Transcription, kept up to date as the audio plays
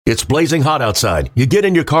It's blazing hot outside. You get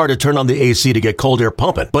in your car to turn on the AC to get cold air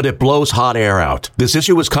pumping, but it blows hot air out. This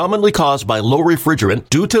issue is commonly caused by low refrigerant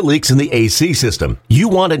due to leaks in the AC system. You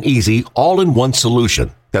want an easy, all-in-one solution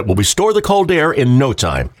that will restore the cold air in no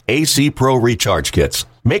time. AC Pro Recharge Kits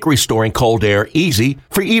make restoring cold air easy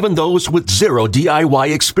for even those with zero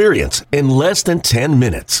DIY experience in less than 10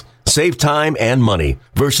 minutes. Save time and money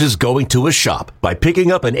versus going to a shop by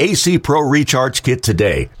picking up an AC Pro Recharge Kit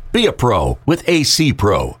today. Be a pro with AC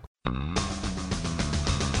Pro. There goes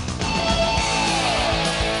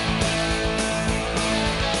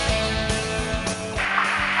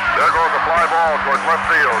a fly ball towards left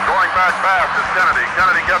field. Going back fast is Kennedy.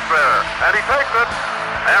 Kennedy gets there, and he takes it.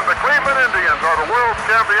 And the Cleveland Indians are the world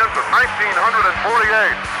champions of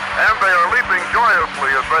 1948. And they are leaping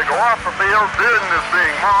joyously as they go off the field. Din is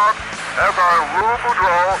being mobbed, as are Rube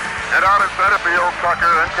Boudreau, and out in center field, Tucker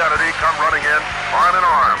and Kennedy come running in arm in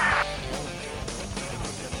arm.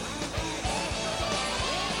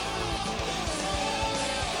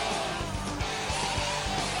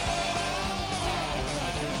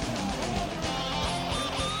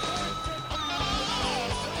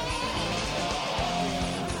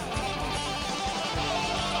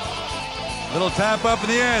 Little tap up in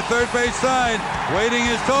the air, third base side. Waiting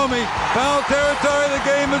is Thome. Foul territory, the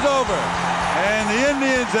game is over. And the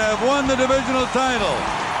Indians have won the divisional title.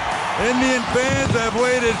 Indian fans have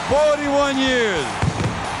waited 41 years.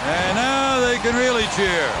 And now they can really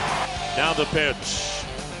cheer. Now the pitch.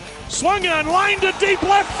 Swung on, line to deep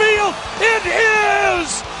left field. It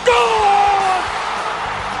is gone!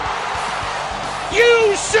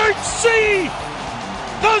 You should see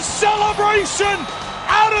the celebration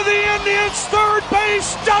out of the Indians' third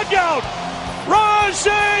base dugout.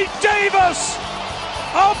 Rajai Davis,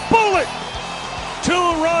 a bullet,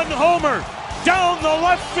 two-run homer down the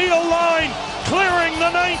left field line, clearing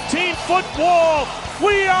the 19-foot wall.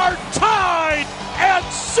 We are tied at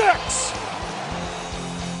 6.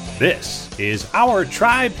 This is Our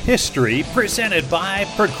Tribe History presented by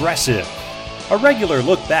Progressive. A regular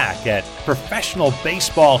look back at professional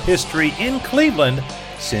baseball history in Cleveland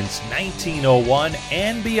since 1901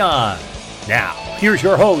 and beyond. Now, here's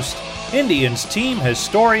your host, Indians team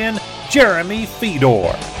historian Jeremy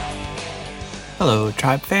Fedor. Hello,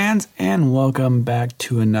 Tribe fans, and welcome back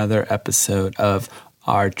to another episode of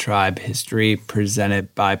Our Tribe History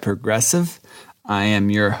presented by Progressive. I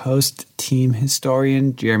am your host, team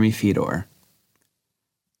historian Jeremy Fedor.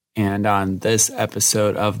 And on this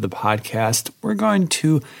episode of the podcast, we're going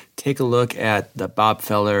to take a look at the Bob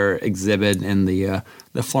Feller exhibit in the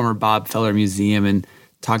former Bob Feller Museum and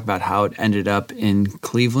talk about how it ended up in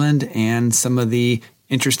Cleveland and some of the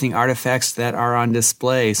interesting artifacts that are on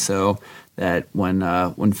display, so that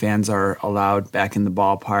when fans are allowed back in the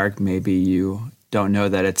ballpark, maybe you don't know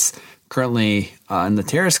that it's currently in the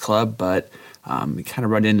Terrace Club, but we kind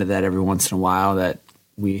of run into that every once in a while, that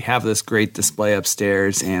we have this great display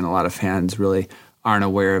upstairs and a lot of fans really aren't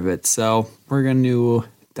aware of it. So we're going to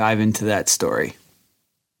dive into that story.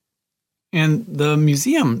 And the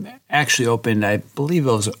museum actually opened, I believe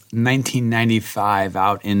it was 1995,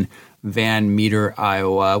 out in Van Meter,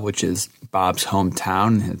 Iowa, which is Bob's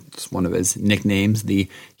hometown. It's one of his nicknames, the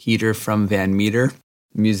Heater from Van Meter.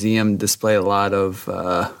 The museum displayed a lot of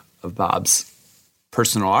Bob's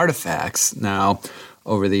personal artifacts. Now,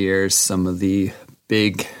 over the years, some of the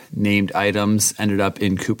big named items ended up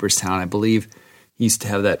in Cooperstown. I believe he used to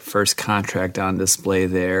have that first contract on display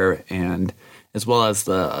there, and as well as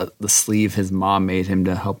the sleeve his mom made him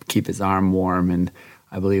to help keep his arm warm. And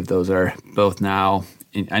I believe those are both now.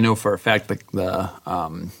 I know for a fact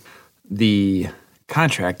the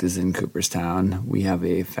contract is in Cooperstown. We have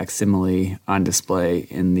a facsimile on display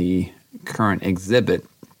in the current exhibit,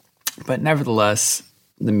 but nevertheless,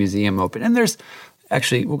 the museum opened. And there's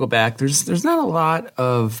actually, we'll go back. There's not a lot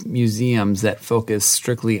of museums that focus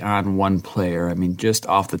strictly on one player. I mean, just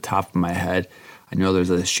off the top of my head, I know there's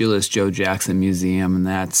a Shoeless Joe Jackson Museum, and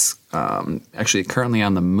that's actually currently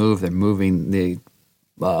on the move. They're moving the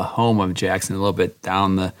home of Jackson a little bit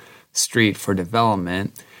down the street for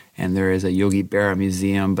development. And there is a Yogi Berra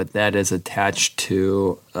Museum, but that is attached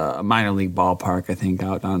to a minor league ballpark, I think,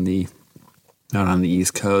 out on the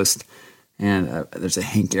East Coast. And there's a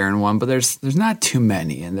Hank Aaron one, but there's not too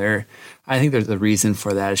many. And I think there's a reason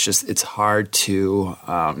for that. It's just it's hard to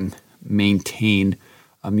maintain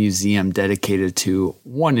a museum dedicated to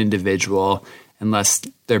one individual unless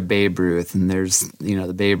they're Babe Ruth. And there's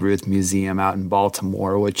the Babe Ruth Museum out in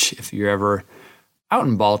Baltimore, which if you're ever out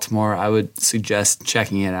in Baltimore, I would suggest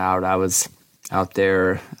checking it out. I was out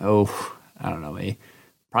there, probably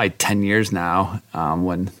 10 years now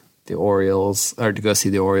when the Orioles, or to go see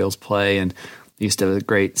the Orioles play, and used to have a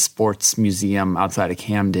great sports museum outside of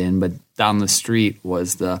Camden, but down the street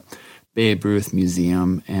was the Babe Ruth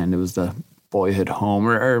Museum, and it was the boyhood home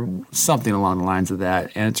or something along the lines of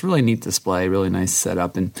that. And it's a really neat display, really nice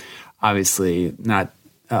setup. And obviously not,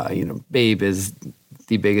 Babe is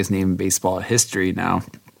the biggest name in baseball history now.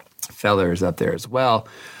 Feller is up there as well.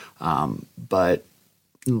 But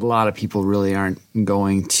a lot of people really aren't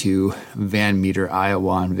going to Van Meter, Iowa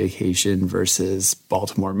on vacation versus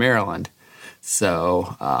Baltimore, Maryland.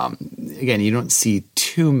 So, again, you don't see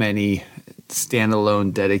too many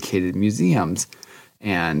standalone dedicated museums.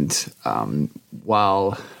 And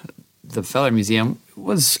while the Feller Museum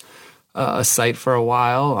was a site for a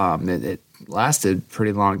while, it lasted a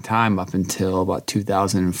pretty long time up until about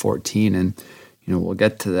 2014. And, we'll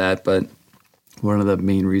get to that. But one of the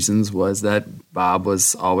main reasons was that Bob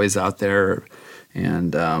was always out there.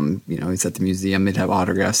 And, he's at the museum. They'd have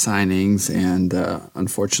autograph signings. And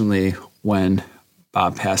unfortunately, when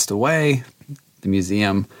Bob passed away, the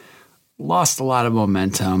museum lost a lot of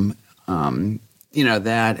momentum.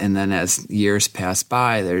 That, and then as years pass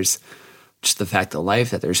by, there's just the fact of life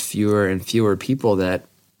that there's fewer and fewer people that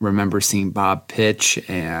remember seeing Bob pitch.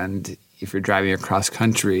 And if you're driving across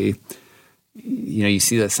country, you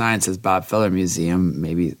see the sign that says Bob Feller Museum,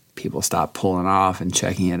 maybe people stop pulling off and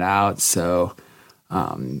checking it out. So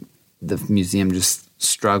the museum just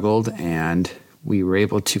struggled, and we were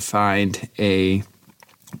able to find a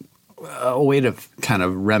way to kind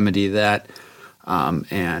of remedy that.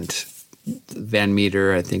 And Van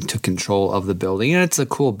Meter, I think, took control of the building. And it's a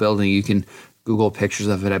cool building. You can Google pictures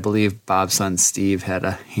of it. I believe Bob's son Steve had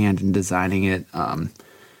a hand in designing it.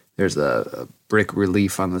 There's a brick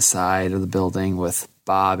relief on the side of the building with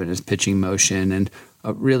Bob and his pitching motion, and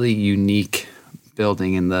a really unique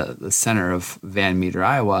building in the center of Van Meter,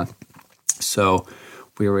 Iowa. So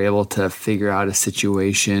we were able to figure out a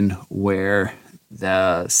situation where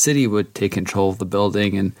the city would take control of the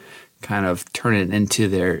building and kind of turn it into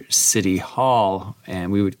their city hall,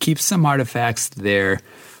 and we would keep some artifacts there,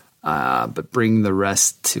 but bring the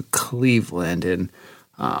rest to Cleveland. And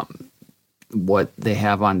what they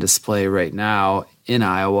have on display right now in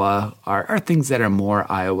Iowa are things that are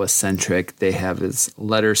more Iowa-centric. They have his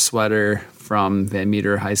letter sweater from Van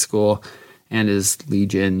Meter High School and his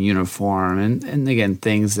Legion uniform, and again,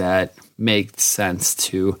 things that make sense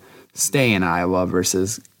to stay in Iowa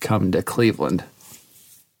versus come to Cleveland.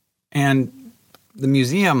 And the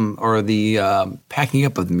museum, or the packing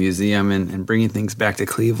up of the museum and bringing things back to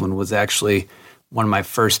Cleveland, was actually one of my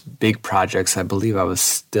first big projects. I believe I was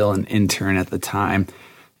still an intern at the time.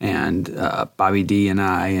 And Bobby D and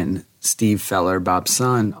I and Steve Feller, Bob's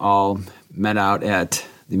son, all met out at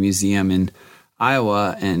the museum in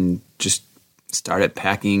Iowa and just started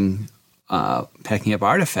packing up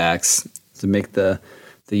artifacts to make the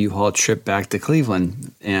U-Haul trip back to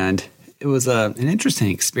Cleveland. And it was an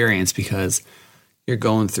interesting experience because you're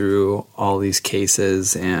going through all these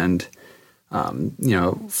cases, and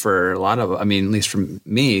for a lot of, at least for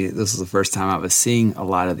me, this was the first time I was seeing a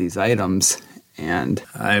lot of these items. And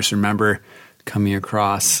I just remember coming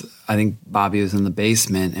across, I think Bobby was in the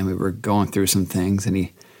basement and we were going through some things, and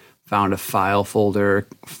he found a file folder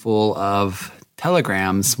full of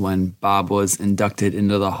telegrams when Bob was inducted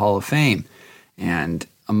into the Hall of Fame. And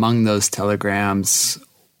among those telegrams,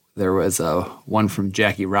 there was one from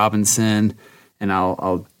Jackie Robinson, and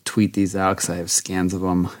I'll tweet these out because I have scans of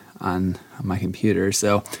them on my computer.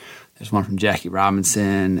 So there's one from Jackie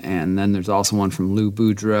Robinson, and then there's also one from Lou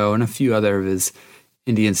Boudreau and a few other of his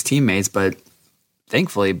Indians teammates. But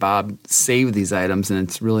thankfully, Bob saved these items, and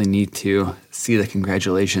it's really neat to see the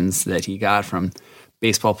congratulations that he got from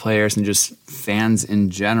baseball players and just fans in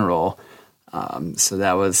general. So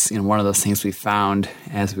that was one of those things we found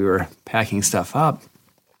as we were packing stuff up.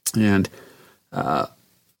 And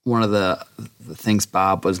one of the things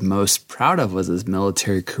Bob was most proud of was his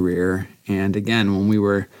military career. And again, when we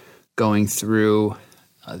were going through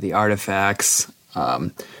the artifacts,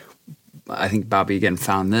 I think Bobby again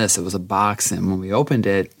found this. It was a box, and when we opened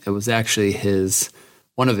it, it was actually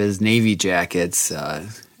one of his Navy jackets,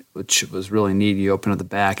 which was really neat. You open up the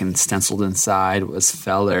back, and stenciled inside was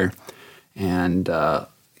Feller. And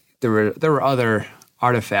there were other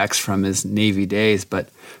artifacts from his Navy days, but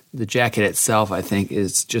the jacket itself, I think,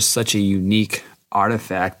 is just such a unique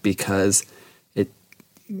artifact because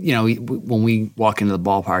when we walk into the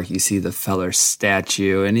ballpark, you see the Feller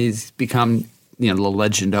statue, and he's become, the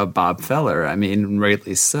legend of Bob Feller.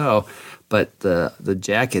 Rightly so. But the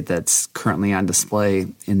jacket that's currently on display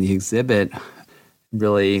in the exhibit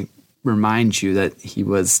really reminds you that he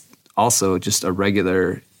was also just a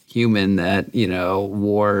regular human that,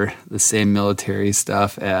 wore the same military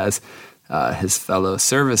stuff as his fellow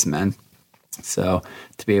servicemen. So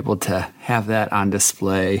to be able to have that on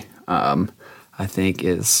display, I think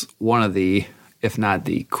is one of the, if not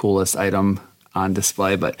the coolest item on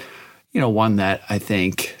display, but one that I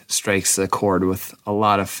think strikes a chord with a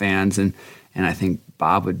lot of fans, and I think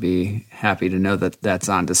Bob would be happy to know that that's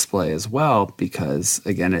on display as well, because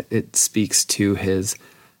again, it speaks to his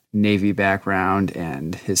Navy background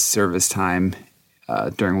and his service time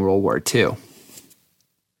during World War II.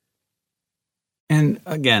 And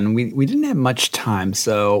again, we didn't have much time,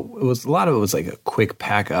 so a lot of it was like a quick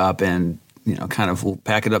pack up, and kind of we'll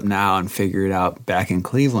pack it up now and figure it out back in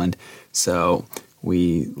Cleveland. So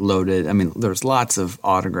we loaded. I mean, there's lots of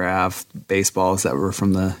autographed baseballs that were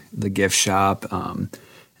from the gift shop, and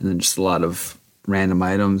then just a lot of random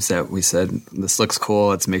items that we said, this looks cool,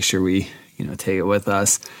 let's make sure we take it with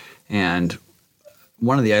us. And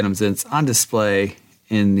one of the items that's on display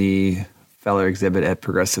in the Feller exhibit at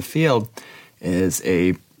Progressive Field is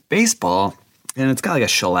a baseball, and it's got like a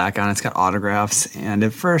shellac on it. It's got autographs, and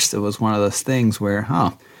at first it was one of those things where,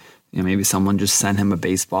 maybe someone just sent him a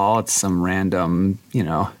baseball. It's some random,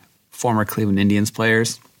 former Cleveland Indians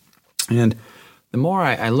players. And the more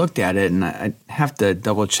I looked at it, and I have to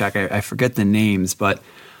double check, I forget the names, but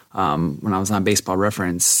when I was on Baseball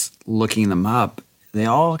Reference looking them up, they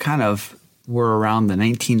all kind of were around the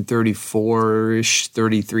 1934-ish,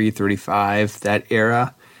 33, 35, that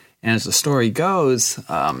era. And as the story goes,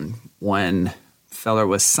 when Feller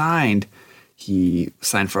was signed, he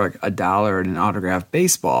signed for like $1 in an autographed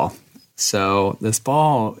baseball. So this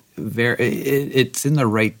ball, it's in the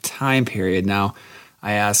right time period. Now,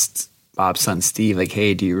 I asked Bob's son Steve, like,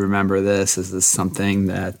 hey, do you remember this? Is this something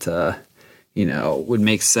that, would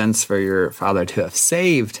make sense for your father to have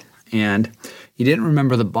saved? And he didn't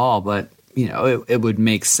remember the ball, but, it would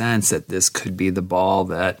make sense that this could be the ball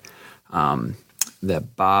that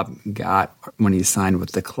Bob got when he signed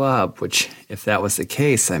with the club, which if that was the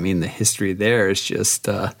case, I mean, the history there is just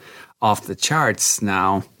off the charts.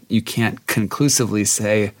 Now, you can't conclusively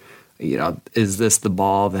say, is this the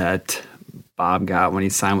ball that Bob got when he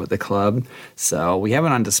signed with the club? So we have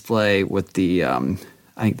it on display with the, I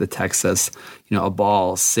think the text says, a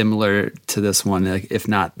ball similar to this one, if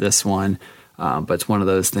not this one, but it's one of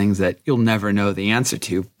those things that you'll never know the answer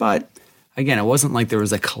to. But again, it wasn't like there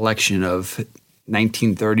was a collection of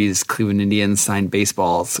 1930s Cleveland Indians signed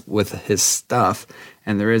baseballs with his stuff,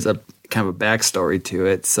 and there is a kind of a backstory to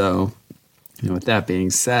it. So, with that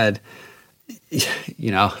being said,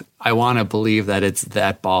 I want to believe that it's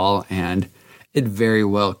that ball, and it very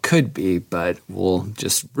well could be, but we'll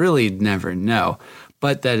just really never know.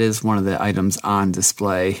 But that is one of the items on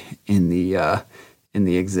display in the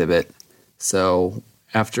exhibit. So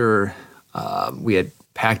after we had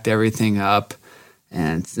packed everything up,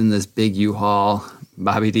 and it's in this big U-Haul,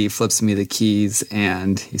 Bobby D flips me the keys,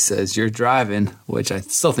 and he says, "You're driving," which I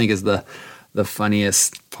still think is the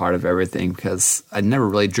funniest part of everything, because I'd never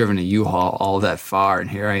really driven a U-Haul all that far, and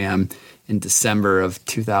here I am in December of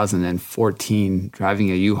 2014 driving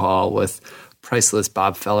a U-Haul with priceless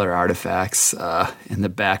Bob Feller artifacts in the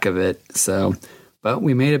back of it. So, but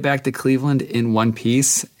we made it back to Cleveland in one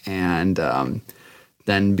piece, and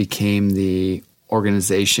then became the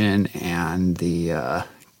organization and the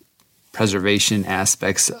preservation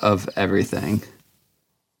aspects of everything.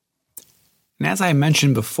 And as I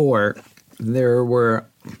mentioned before, there were,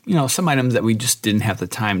 some items that we just didn't have the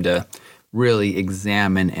time to really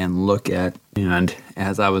examine and look at. And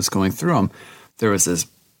as I was going through them, there was this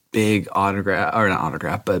big autograph, or not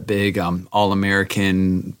autograph, but big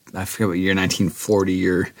All-American, I forget what year, 1940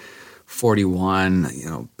 or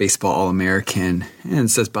 41, baseball All-American, and it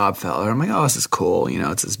says Bob Feller. I'm like, oh, this is cool.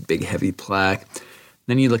 It's this big, heavy plaque.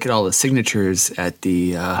 Then you look at all the signatures at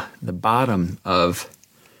the bottom of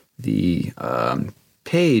the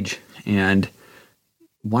page, and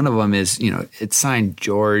one of them is, it's signed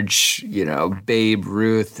George, Babe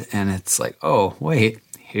Ruth, and it's like, oh, wait,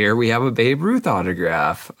 here we have a Babe Ruth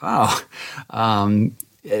autograph. Oh,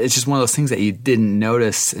 it's just one of those things that you didn't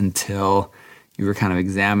notice until you were kind of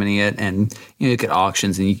examining it. And you look at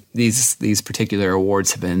auctions, and these particular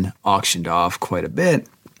awards have been auctioned off quite a bit.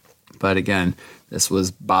 But again, this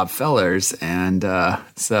was Bob Feller's, and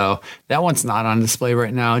so that one's not on display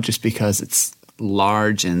right now just because it's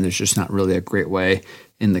large and there's just not really a great way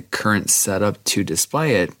in the current setup to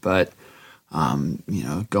display it. But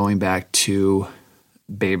going back to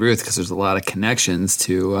Babe Ruth, because there's a lot of connections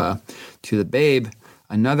to the Babe,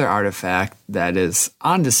 another artifact that is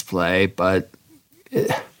on display, but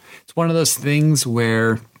it's one of those things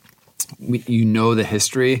where the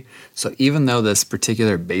history. So even though this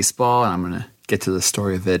particular baseball, and I'm going to get to the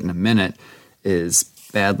story of it in a minute, is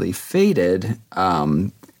badly faded,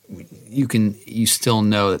 you still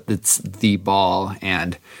know that it's the ball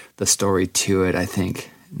and the story to it. I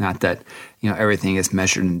think not that everything is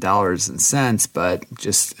measured in dollars and cents, but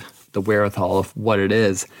just the wherewithal of what it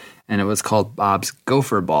is. And it was called Bob's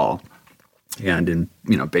Gopher Ball. And in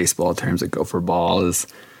baseball terms, a gopher ball is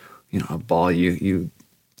a ball you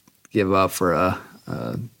give up for a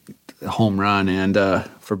home run. And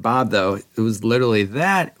for Bob, though, it was literally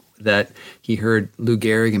that he heard Lou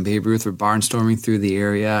Gehrig and Babe Ruth were barnstorming through the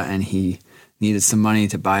area, and he needed some money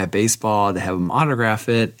to buy a baseball to have him autograph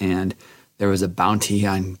it. And there was a bounty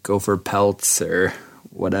on gopher pelts or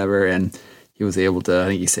whatever, and he was able to, I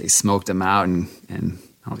think he smoked them out and I don't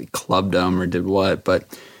know if he clubbed them or did what, but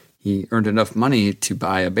he earned enough money to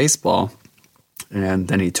buy a baseball. And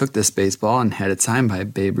then he took this baseball and had it signed by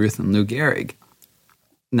Babe Ruth and Lou Gehrig.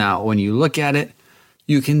 Now, when you look at it,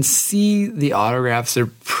 you can see the autographs are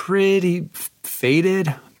pretty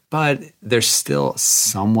faded, but they're still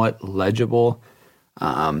somewhat legible.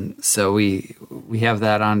 So we have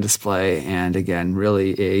that on display, and again,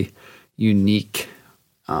 really a unique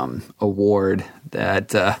award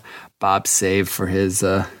that Bob saved for his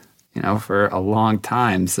for a long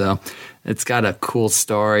time. So it's got a cool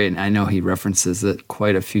story, and I know he references it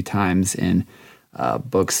quite a few times in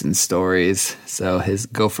books and stories. So his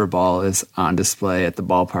gopher ball is on display at the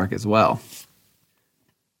ballpark as well.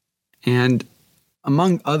 And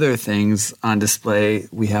among other things on display,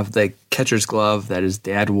 we have the catcher's glove that his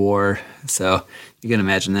dad wore. So you can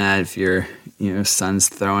imagine that if your son's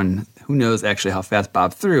throwing, who knows actually how fast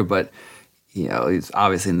Bob threw, but he's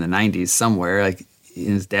obviously in the 90s somewhere. Like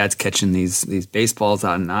his dad's catching these baseballs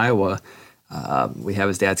out in Iowa. We have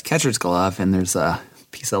his dad's catcher's glove, and there's a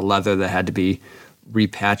piece of leather that had to be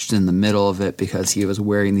repatched in the middle of it because he was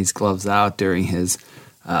wearing these gloves out during his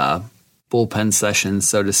bullpen sessions,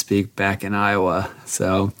 so to speak, back in Iowa.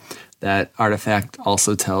 So that artifact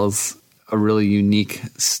also tells a really unique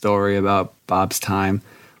story about Bob's time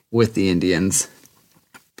with the Indians.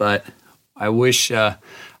 But I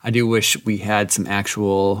do wish we had some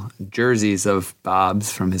actual jerseys of Bob's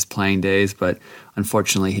from his playing days, but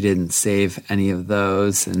unfortunately he didn't save any of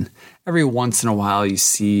those. And every once in a while you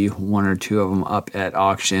see one or two of them up at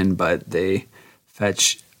auction, but they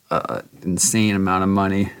fetch an insane amount of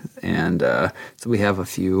money. And so we have a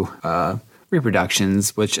few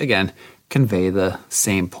reproductions, which again convey the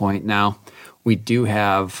same point. Now, we do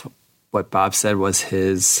have what Bob said was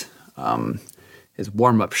his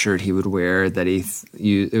warm-up shirt he would wear that he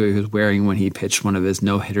was wearing when he pitched one of his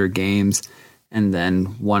no-hitter games, and then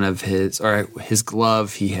one of his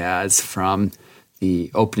glove he has from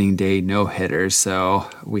the opening day no-hitter. So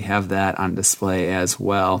we have that on display as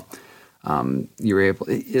well. You're able,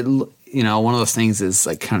 one of those things is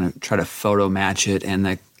like kind of try to photo match it, and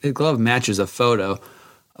the glove matches a photo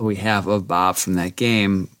we have of Bob from that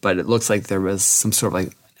game, but it looks like there was some sort of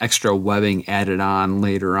like extra webbing added on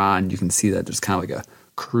later on. You can see that there's kind of like a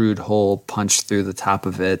crude hole punched through the top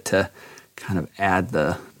of it to kind of add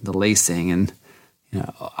the lacing. And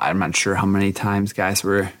I'm not sure how many times guys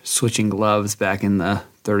were switching gloves back in the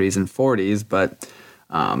 30s and 40s, but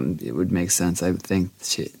it would make sense, I would think,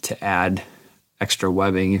 to add extra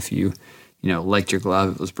webbing if you liked your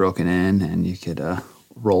glove, it was broken in, and you could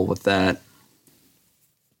roll with that.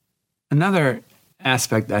 Another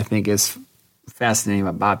aspect I think is fascinating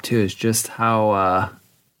about Bob too is just how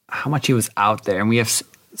much he was out there, and we have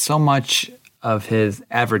so much of his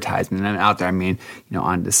advertisement. And out there, I mean,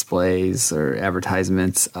 on displays or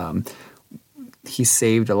advertisements. He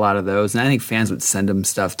saved a lot of those, and I think fans would send him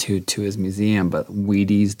stuff to his museum. But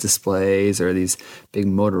Wheaties displays or these big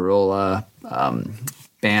Motorola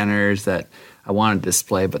banners that I want to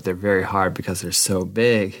display, but they're very hard because they're so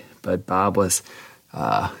big. But Bob was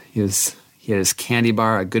he had his candy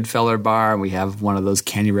bar, a Goodfeller bar, and we have one of those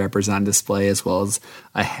candy wrappers on display, as well as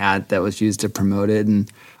a hat that was used to promote it.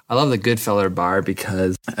 And I love the Goodfeller bar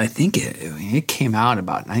because I think it came out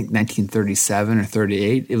about 1937 or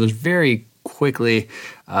 38. It was very quickly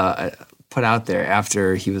put out there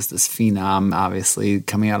after he was this phenom, obviously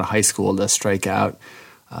coming out of high school to strike out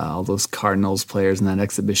all those Cardinals players in that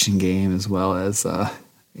exhibition game, as well as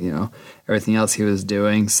everything else he was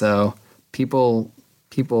doing. So people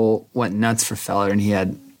went nuts for Feller, and he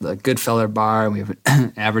had the Goodfeller bar. We have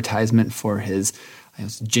an advertisement for his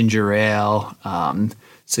ginger ale.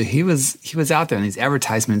 So he was out there, and these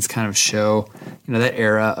advertisements kind of show that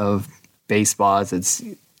era of baseball as it's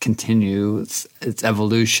continues its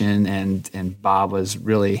evolution, and Bob was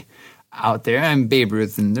really out there. And Babe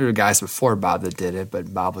Ruth, and there were guys before Bob that did it,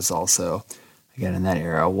 but Bob was also, again, in that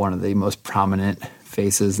era, one of the most prominent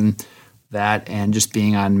faces. And that and just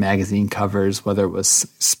being on magazine covers, whether it was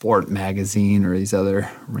Sport Magazine or these other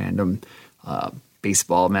random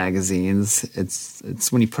baseball magazines.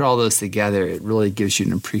 It's when you put all those together, it really gives you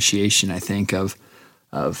an appreciation, I think, of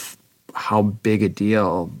how big a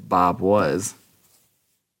deal Bob was.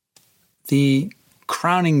 The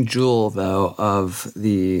crowning jewel, though, of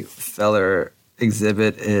the Feller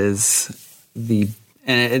exhibit is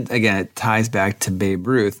it ties back to Babe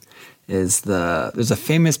Ruth. There's a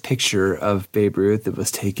famous picture of Babe Ruth that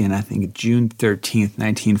was taken, I think, June 13th,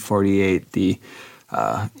 1948. The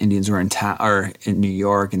Indians were in New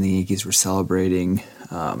York, and the Yankees were celebrating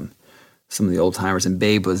some of the old timers. And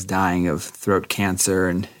Babe was dying of throat cancer,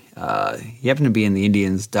 and he happened to be in the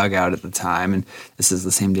Indians' dugout at the time. And this is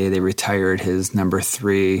the same day they retired his number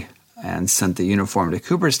 3 and sent the uniform to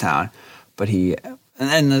Cooperstown. But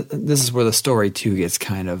this is where the story too gets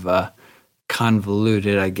kind of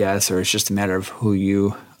convoluted, I guess, or it's just a matter of who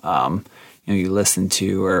you listen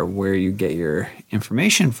to or where you get your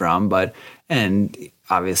information from. And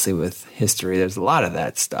obviously with history, there's a lot of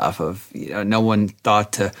that stuff of, no one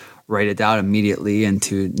thought to write it down immediately, and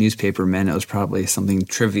to newspapermen, it was probably something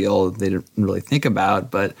trivial they didn't really think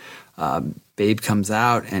about. But Babe comes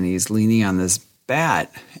out and he's leaning on this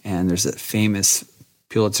bat, and there's a famous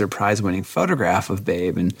Pulitzer Prize winning photograph of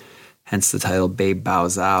Babe, and hence the title Babe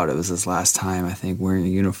Bows Out. It was his last time, I think, wearing a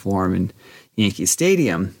uniform in Yankee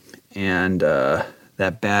Stadium. And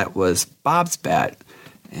that bat was Bob's bat.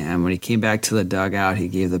 And when he came back to the dugout, he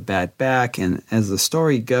gave the bat back. And as the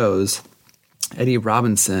story goes, Eddie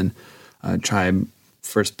Robinson, Tribe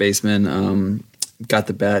first baseman, got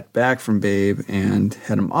the bat back from Babe and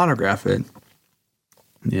had him autograph it.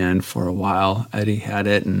 And for a while, Eddie had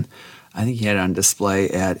it, and I think he had it on display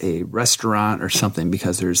at a restaurant or something,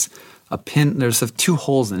 because there's there's 2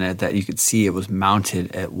 holes in it that you could see it was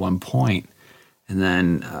mounted at one point. And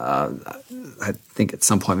then I think at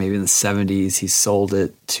some point, maybe in the 70s, he sold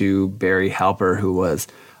it to Barry Halper, who was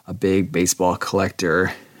a big baseball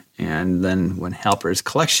collector. And then when Halper's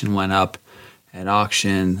collection went up at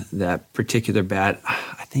auction, that particular bat,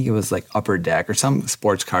 I think it was like Upper Deck or some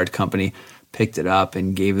sports card company, picked it up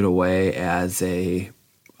and gave it away as a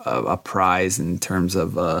prize in terms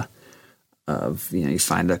of you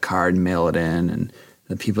find a card, mail it in, and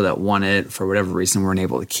the people that won it for whatever reason weren't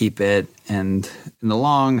able to keep it. And in the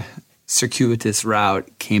long circuitous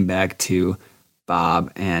route, came back to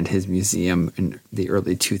Bob and his museum in the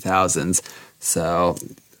early 2000s. So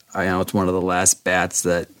I know it's one of the last bats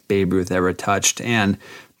that Babe Ruth ever touched, and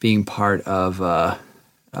being part of the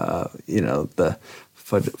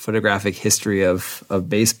photographic history of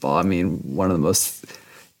baseball. I mean, one of the most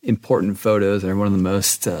important photos, or one of the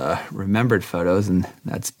most remembered photos, and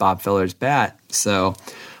that's Bob Feller's bat. So,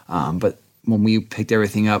 but when we picked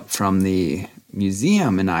everything up from the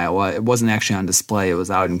museum in Iowa, it wasn't actually on display. It was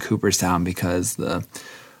out in Cooperstown because the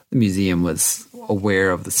museum was aware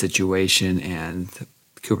of the situation, and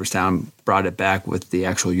Cooperstown brought it back with the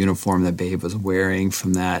actual uniform that Babe was wearing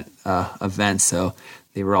from that event. So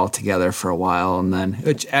they were all together for a while, and then,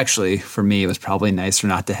 which actually for me, it was probably nicer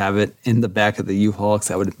not to have it in the back of the U-Haul, because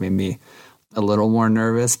that would have made me a little more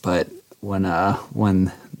nervous. But when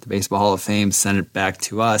the Baseball Hall of Fame sent it back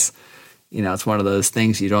to us, it's one of those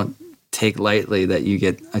things you don't take lightly, that you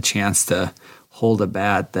get a chance to hold a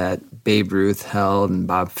bat that Babe Ruth held and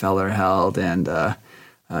Bob Feller held, and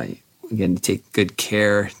again, take good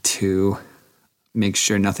care to make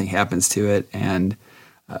sure nothing happens to it, and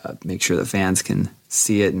make sure the fans can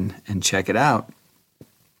see it and check it out.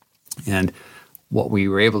 And what we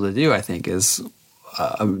were able to do, I think, is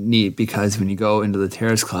neat, because when you go into the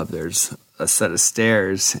Terrace Club, there's a set of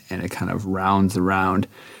stairs, and it kind of rounds around,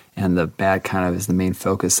 and the bat kind of is the main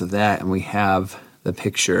focus of that. And we have the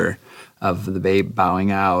picture of the Babe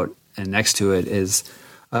bowing out, and next to it is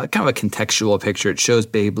kind of a contextual picture. It shows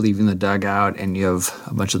Babe leaving the dugout, and you have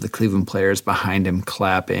a bunch of the Cleveland players behind him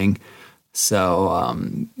clapping. So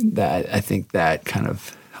that, I think that kind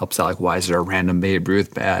of helps out, like, why is there a random Babe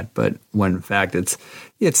Ruth bat? But when in fact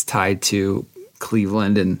it's tied to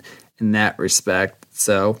Cleveland and in that respect.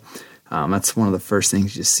 So that's one of the first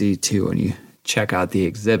things you see too when you check out the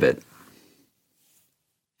exhibit.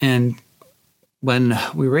 And when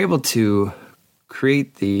we were able to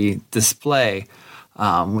create the display,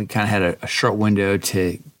 we kind of had a short window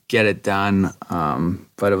to get it done,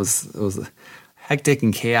 but it was hectic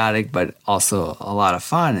and chaotic, but also a lot of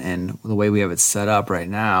fun. And the way we have it set up right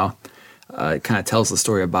now, it kind of tells the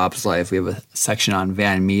story of Bob's life. We have a section on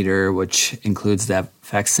Van Meter, which includes that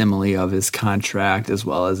facsimile of his contract, as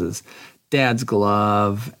well as his dad's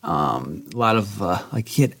glove. A lot of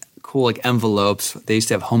he had cool envelopes. They used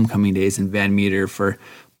to have homecoming days in Van Meter for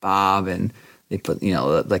Bob, and they put,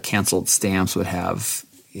 the canceled stamps would have,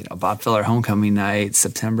 Bob Feller homecoming night,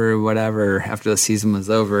 September, whatever, after the season was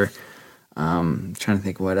over. I'm trying to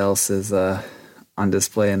think what else is on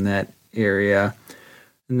display in that area.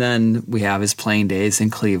 And then we have his playing days in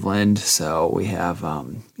Cleveland. So we have,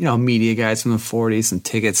 media guys from the 40s, some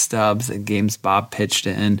ticket stubs, the games Bob pitched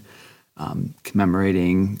in,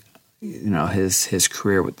 commemorating, his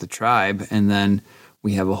career with the Tribe. And then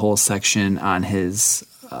we have a whole section on his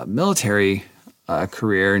military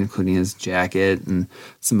career, including his jacket and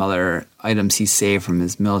some other items he saved from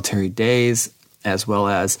his military days, as well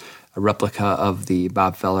as a replica of the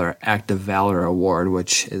Bob Feller Act of Valor Award,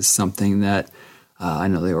 which is something that I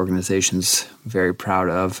know the organization's very proud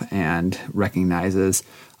of and recognizes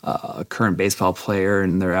a current baseball player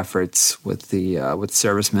and their efforts with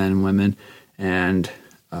servicemen and women and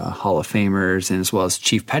Hall of Famers, and as well as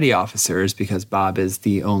Chief Petty Officers, because Bob is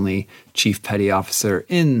the only Chief Petty Officer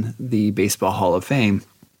in the Baseball Hall of Fame.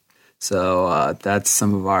 So that's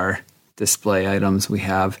some of our display items we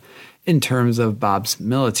have in terms of Bob's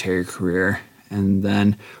military career. And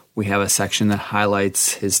then we have a section that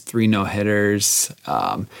highlights his 3 no-hitters,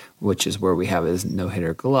 which is where we have his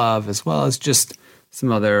no-hitter glove, as well as just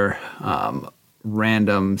some other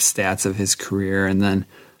random stats of his career. And then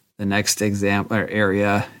the next example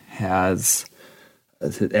area has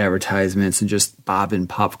advertisements and just Bob in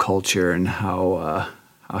pop culture and how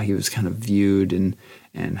he was kind of viewed and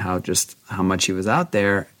how much he was out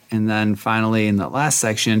there. And then finally, in the last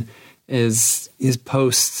section, is his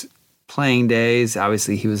post-playing days.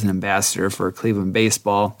 Obviously, he was an ambassador for Cleveland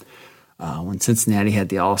baseball. When Cincinnati had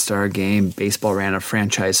the All-Star game, baseball ran a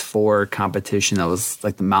Franchise 4 competition that was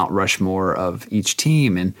like the Mount Rushmore of each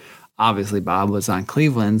team. And obviously, Bob was on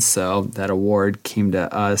Cleveland, so that award came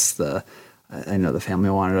to us. I know the family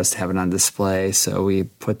wanted us to have it on display, so we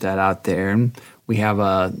put that out there. And we have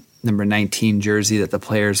a number 19 jersey that the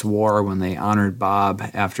players wore when they honored Bob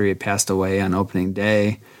after he had passed away on opening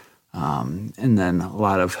day. And then a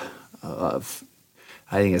lot of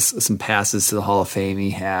I think it's some passes to the Hall of Fame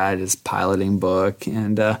he had, his piloting book,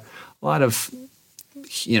 and a lot of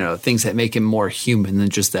things that make him more human than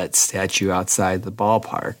just that statue outside the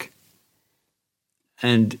ballpark.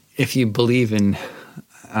 And if you believe in,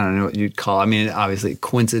 I don't know what you'd call, obviously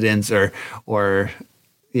coincidence or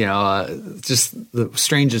just the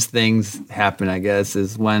strangest things happen, I guess,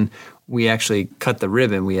 is when we actually cut the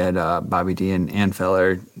ribbon. We had Bobby D and Ann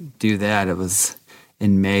Feller do that. It was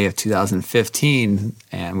in May of 2015,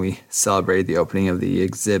 and we celebrated the opening of the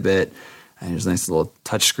exhibit. And there's nice little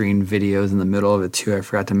touchscreen videos in the middle of it too. I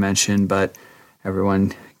forgot to mention, but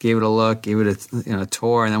everyone gave it a look, gave it a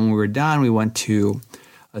tour, and then when we were done, we went to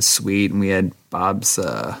a suite, and we had Bob's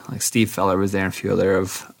Steve Feller was there, and a few other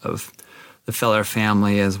of the Feller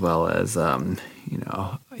family, as well as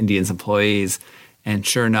Indians employees. And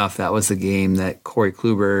sure enough, that was the game that Corey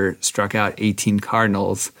Kluber struck out 18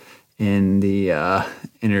 Cardinals in the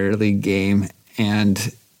interleague game.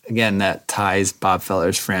 And again, that ties Bob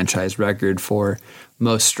Feller's franchise record for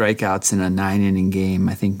most strikeouts in a 9-inning game.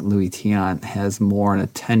 I think Louis Tiant has more in a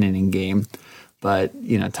 10-inning game. But,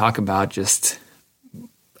 talk about just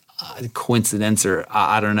coincidence, or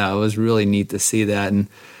I don't know. It was really neat to see that. And,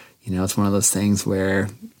 it's one of those things where,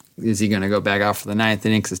 is he going to go back out for the 9th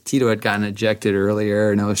inning? Because Tito had gotten ejected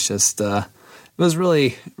earlier, and it was just it was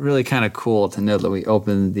really, really kind of cool to know that we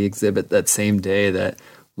opened the exhibit that same day that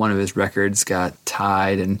one of his records got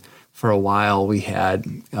tied. And for a while, we had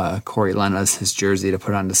Corey lent us his jersey to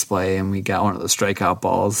put on display, and we got one of the strikeout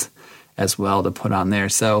balls as well to put on there.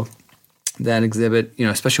 So that exhibit,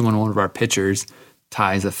 especially when one of our pitchers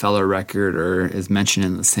ties a Feller record or is mentioned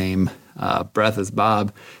in the same breath as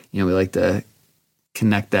Bob, we like to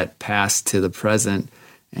connect that past to the present.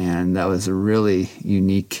 And that was a really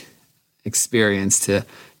unique experience to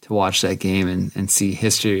watch that game and see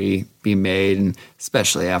history be made, and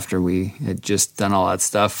especially after we had just done all that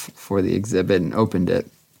stuff for the exhibit and opened it.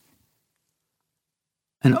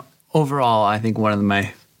 And overall, I think one of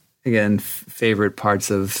my, favorite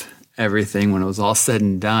parts of everything when it was all said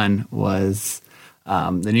and done was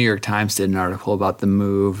the New York Times did an article about the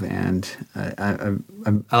move, and I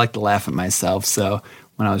like to laugh at myself. So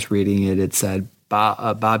when I was reading it, it said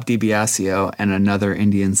Bob DiBiasio and another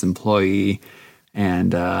Indians employee.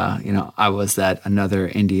 And, I was that another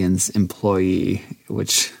Indians employee,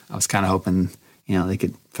 which I was kind of hoping, they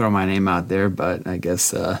could throw my name out there, but I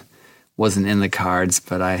guess wasn't in the cards.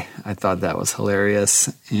 But I thought that was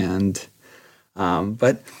hilarious. And,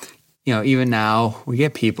 but, even now we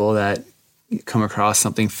get people that come across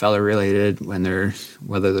something Feller related whether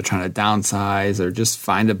they're trying to downsize or just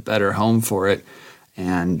find a better home for it.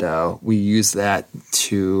 And we use that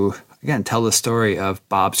to, again, tell the story of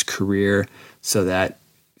Bob's career so that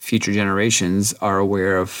future generations are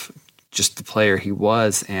aware of just the player he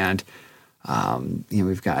was. And,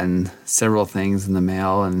 we've gotten several things in the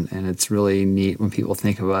mail, and it's really neat when people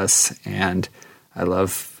think of us. And I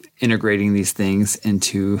love integrating these things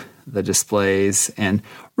into the displays and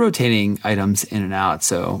rotating items in and out.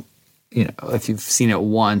 So, if you've seen it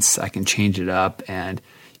once, I can change it up and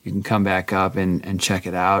you can come back up and check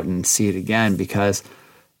it out and see it again, because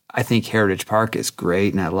I think Heritage Park is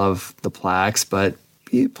great and I love the plaques, but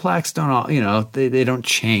plaques don't all, they don't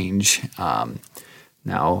change.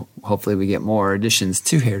 Now, hopefully we get more additions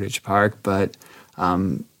to Heritage Park, but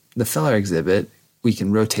the Feller exhibit, we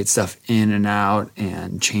can rotate stuff in and out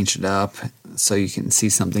and change it up so you can see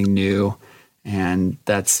something new. And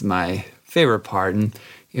that's my favorite part. And,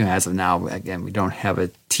 as of now, again, we don't have a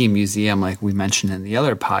team museum like we mentioned in the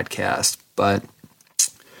other podcast, but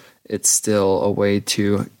it's still a way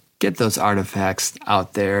to get those artifacts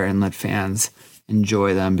out there and let fans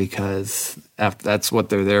enjoy them, because that's what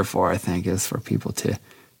they're there for, I think, is for people to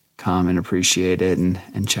come and appreciate it and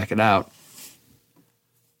check it out.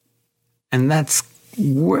 And that's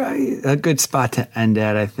a good spot to end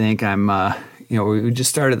at, I think. I'm, we just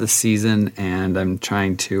started the season, and I'm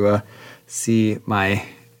trying to see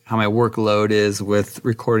how my workload is with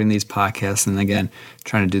recording these podcasts, and again,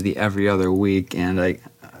 trying to do the every other week. And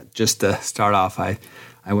just to start off, I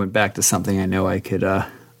went back to something I know I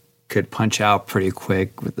could punch out pretty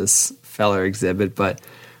quick with this Feller exhibit, but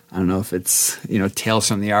I don't know if it's, Tales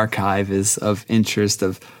from the Archive is of interest,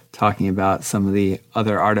 of talking about some of the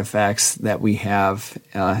other artifacts that we have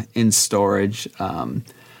in storage.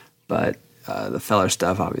 But the Feller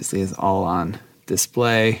stuff obviously is all on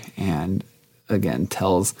display, and again,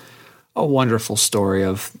 tells a wonderful story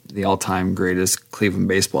of the all-time greatest Cleveland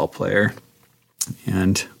baseball player.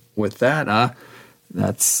 And with that, I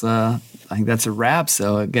think that's a wrap.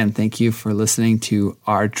 So again, thank you for listening to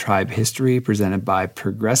Our Tribe History presented by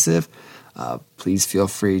Progressive. Please feel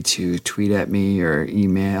free to tweet at me or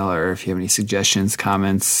email, or if you have any suggestions,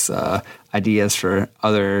 comments, ideas for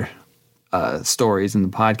other stories in the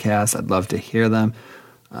podcast, I'd love to hear them.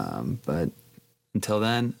 But until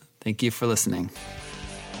then, thank you for listening.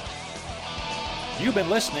 You've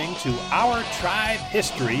been listening to Our Tribe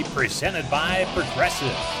History presented by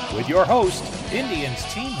Progressive with your host, Indians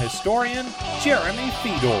team historian Jeremy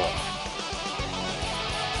Fedor.